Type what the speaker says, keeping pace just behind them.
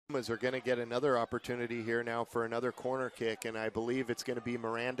Pumas are going to get another opportunity here now for another corner kick, and I believe it's going to be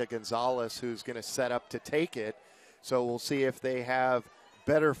Miranda Gonzalez who's going to set up to take it. So we'll see if they have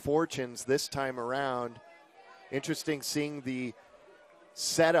better fortunes this time around. Interesting seeing the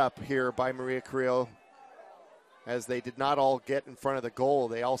setup here by Maria Carrillo, as they did not all get in front of the goal.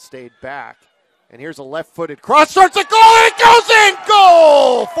 They all stayed back. And here's a left-footed cross, starts a goal, and it goes in!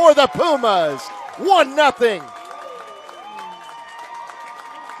 Goal for the Pumas! 1-0.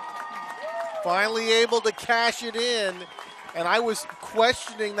 Finally able to cash it in. And I was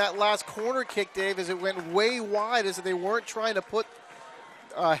questioning that last corner kick, Dave, as it went way wide, as if they weren't trying to put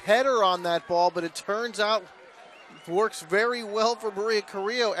a header on that ball, but it turns out works very well for Maria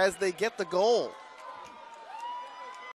Carrillo as they get the goal.